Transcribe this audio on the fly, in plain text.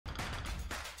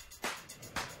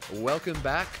Welcome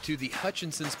back to the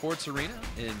Hutchinson Sports Arena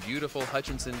in beautiful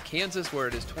Hutchinson, Kansas, where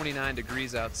it is 29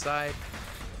 degrees outside.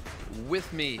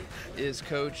 With me is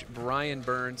Coach Brian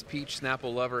Burns, Peach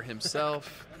Snapple lover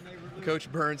himself. Coach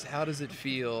Burns, how does it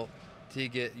feel to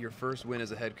get your first win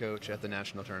as a head coach at the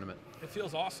national tournament? It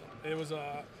feels awesome. It was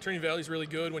Trinity Valley's really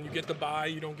good. When you get the bye,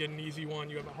 you don't get an easy one.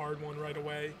 You have a hard one right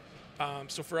away.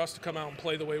 So for us to come out and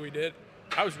play the way we did,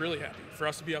 I was really happy. For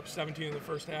us to be up 17 in the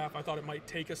first half, I thought it might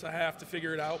take us a half to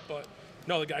figure it out, but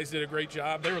no, the guys did a great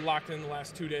job. They were locked in the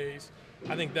last 2 days.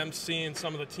 I think them seeing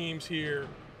some of the teams here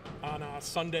on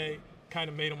Sunday kind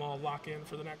of made them all lock in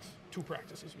for the next 2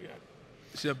 practices we had.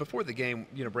 So before the game,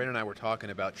 Brandon and I were talking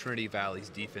about Trinity Valley's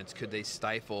defense. Could they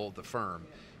stifle the firm?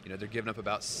 They're giving up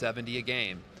about 70 a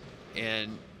game,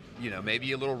 and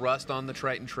maybe a little rust on the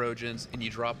Triton Trojans, and you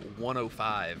drop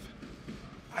 105.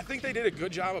 I think they did a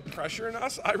good job of pressuring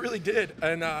us. I really did.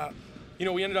 And,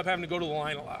 we ended up having to go to the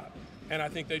line a lot. And I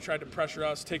think they tried to pressure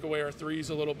us, take away our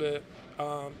threes a little bit.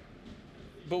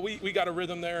 But we got a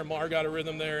rhythm there, and Mar got a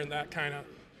rhythm there, and that kind of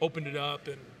opened it up.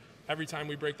 And every time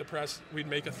we break the press, we'd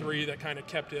make a three that kind of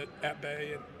kept it at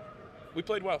bay. And we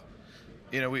played well.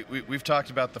 We've talked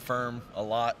about the firm a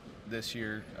lot this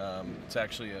year. It's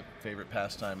actually a favorite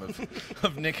pastime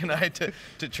of Nick and I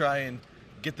to try and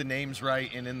get the names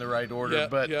right and in the right order.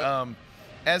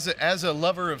 As a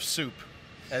lover of soup,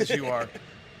 as you are,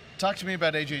 talk to me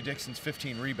about A.J. Dixon's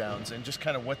 15 rebounds and just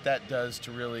kind of what that does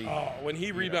to really. Oh, when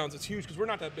he rebounds, it's huge because we're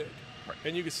not that big. Right.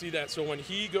 And you can see that. So when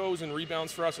he goes and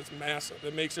rebounds for us, it's massive.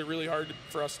 It makes it really hard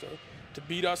for us to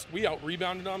beat us. We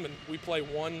out-rebounded them, and we play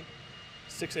one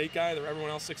 6'8" guy.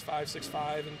 Everyone else 6'5",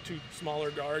 6'5", and 2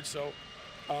 smaller guards. So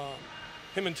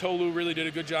him and Tolu really did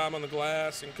a good job on the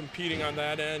glass and competing on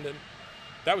that end. And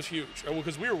that was huge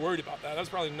because we were worried about that. That's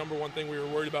probably the number one thing we were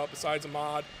worried about besides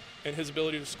Ahmad and his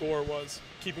ability to score was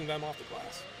keeping them off the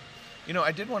glass.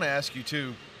 I did want to ask you,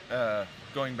 too,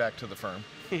 going back to the firm.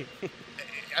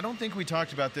 I don't think we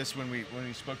talked about this when we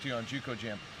spoke to you on JUCO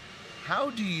Jam.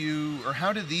 How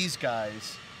do these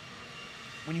guys,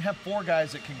 when you have 4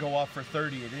 guys that can go off for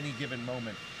 30 at any given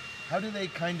moment, how do they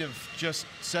kind of just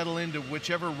settle into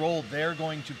whichever role they're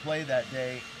going to play that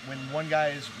day when one guy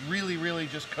is really, really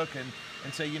just cooking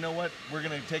and say, you know what, we're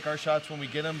going to take our shots when we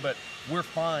get them, but we're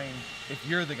fine if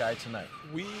you're the guy tonight?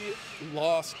 We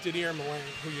lost Didier Mullane,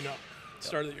 who at the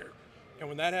start of the year. And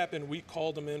when that happened, we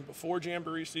called them in before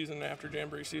Jamboree season and after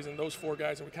Jamboree season, those 4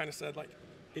 guys, and we kind of said,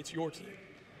 it's your team.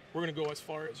 We're going to go as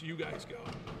far as you guys go.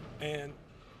 And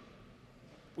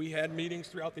we had meetings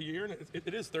throughout the year, and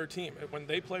it is their team. When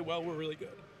they play well, we're really good.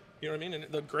 You know what I mean?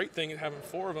 And the great thing in having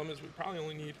 4 of them is we probably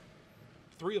only need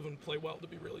 3 of them to play well to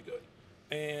be really good.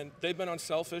 And they've been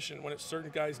unselfish, and when it's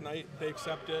certain guys' night, they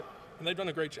accept it, and they've done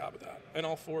a great job of that. And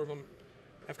all 4 of them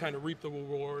have kind of reaped the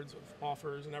rewards of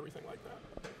offers and everything like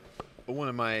that. One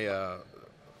of my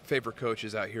favorite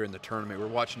coaches out here in the tournament, we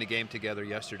were watching a game together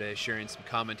yesterday, sharing some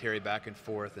commentary back and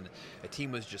forth, and a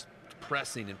team was just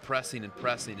pressing and pressing and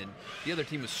pressing, and the other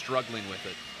team was struggling with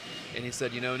it. And he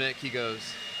said, Nick, he goes,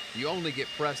 you only get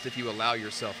pressed if you allow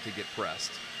yourself to get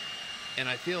pressed. And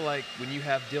I feel like when you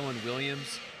have Dylan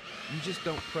Williams, you just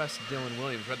don't press Dylan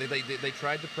Williams, right? They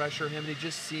tried to pressure him, and he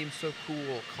just seemed so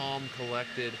cool, calm,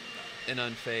 collected, and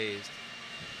unfazed.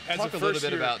 Talk a little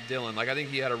bit about Dylan. I think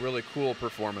he had a really cool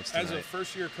performance tonight. As a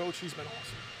first-year coach, he's been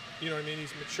awesome. You know what I mean?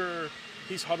 He's mature.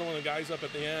 He's huddling the guys up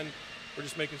at the end. We're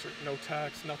just making sure no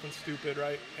text, nothing stupid,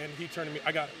 right? And he turned to me,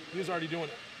 I got it. He was already doing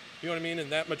it. You know what I mean?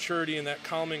 And that maturity and that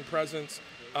calming presence,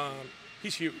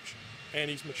 he's huge. And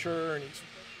he's mature, and he's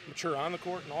mature on the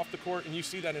court and off the court, and you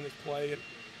see that in his play. And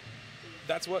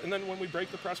that's what. And then when we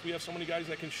break the press, we have so many guys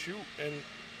that can shoot, and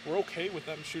we're okay with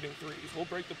them shooting threes. We'll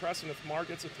break the press, and if Mar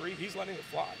gets a 3, he's letting it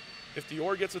fly. If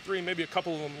Dior gets a 3, maybe a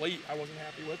couple of them late, I wasn't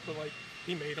happy with, but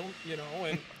he made them,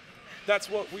 and that's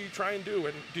what we try and do.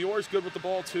 And Dior's good with the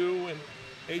ball too, and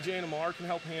AJ and Amar can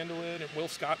help handle it, and Will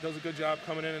Scott does a good job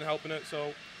coming in and helping it.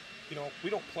 So, we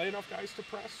don't play enough guys to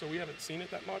press, so we haven't seen it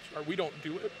that much, or we don't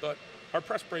do it, but our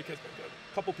press break has been good.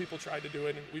 A couple people tried to do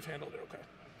it, and we've handled it okay.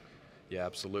 Yeah,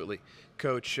 absolutely.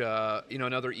 Coach,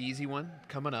 another easy one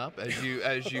coming up as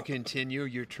you continue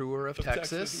your tour of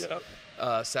Texas.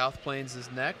 Yep. South Plains is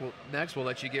next. We'll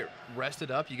let you get rested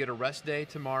up. You get a rest day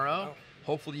tomorrow. Oh.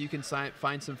 Hopefully you can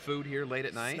find some food here late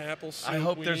at night. Snapple soup. I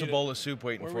hope there's a bowl of soup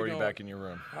waiting for you going? back in your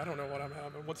room. I don't know what I'm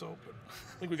having. What's open?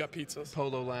 I think we got pizzas.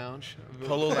 Polo Lounge.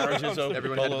 Polo Lounge is open.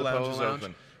 Everyone Polo head to the Lounge Polo is Lounge.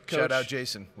 open. Coach, shout out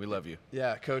Jason. We love you.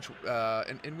 Yeah, Coach,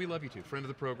 and we love you too. Friend of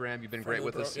the program. You've been great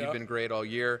with us. Yeah. You've been great all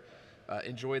year.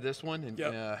 enjoy this one and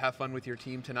have fun with your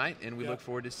team tonight. And we look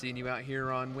forward to seeing you out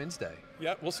here on Wednesday.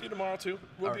 Yeah, we'll see you tomorrow, too.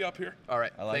 We'll be up here. All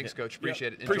right. Thanks, Coach.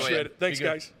 Appreciate it. Enjoy Appreciate it. Thanks,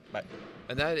 guys. Bye.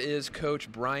 And that is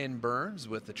Coach Brian Burns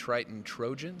with the Triton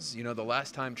Trojans. You know, the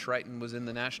last time Triton was in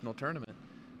the national tournament,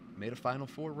 made a Final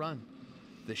Four run.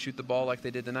 If they shoot the ball like they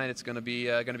did tonight, it's going to be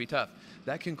tough.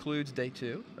 That concludes day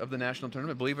 2 of the national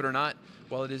tournament. Believe it or not,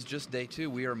 while it is just day 2,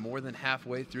 we are more than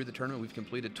halfway through the tournament. We've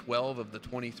completed 12 of the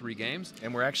 23 games.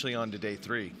 And we're actually on to day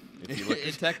 3. If you look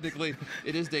Technically,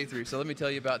 it is day 3. So let me tell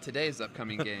you about today's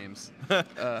upcoming games.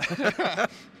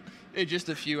 In just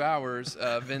a few hours,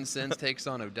 Vincennes takes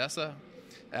on Odessa.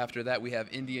 After that, we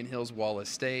have Indian Hills Wallace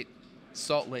State,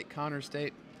 Salt Lake Connor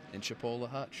State, and Chipola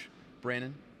Hutch.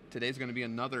 Brandon, today's going to be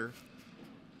another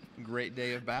great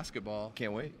day of basketball.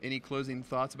 Can't wait. Any closing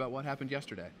thoughts about what happened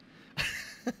yesterday?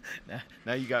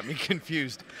 Now you got me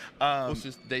confused. Well, it's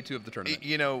just day 2 of the tournament.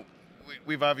 You know,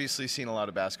 we've obviously seen a lot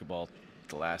of basketball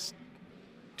the last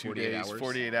 2 days,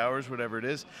 48 hours, whatever it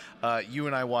is. You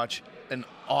and I watch an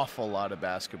awful lot of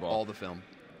basketball. All the film.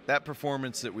 That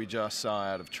performance that we just saw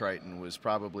out of Triton was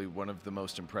probably one of the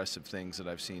most impressive things that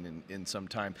I've seen in some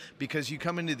time, because you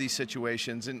come into these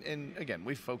situations, and again,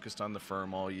 we've focused on the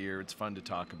firm all year. It's fun to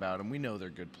talk about them. We know they're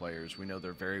good players. We know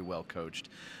they're very well coached.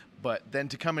 But then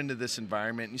to come into this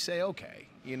environment and you say, okay,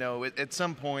 you know, at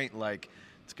some point, like,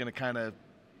 it's going to kind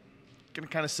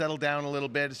of settle down a little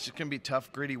bit. It's just going to be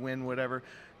tough, gritty win, whatever.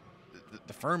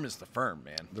 The firm is the firm,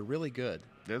 man. They're really good.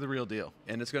 They're the real deal.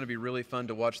 And it's going to be really fun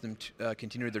to watch them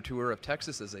continue their tour of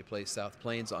Texas as they play South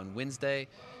Plains on Wednesday.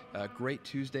 Great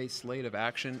Tuesday slate of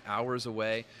action, hours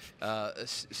away.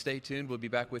 Stay tuned. We'll be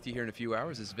back with you here in a few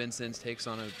hours as Vincennes takes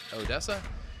on Odessa.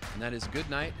 And that is good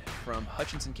night from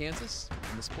Hutchinson, Kansas,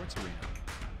 in the Sports Arena.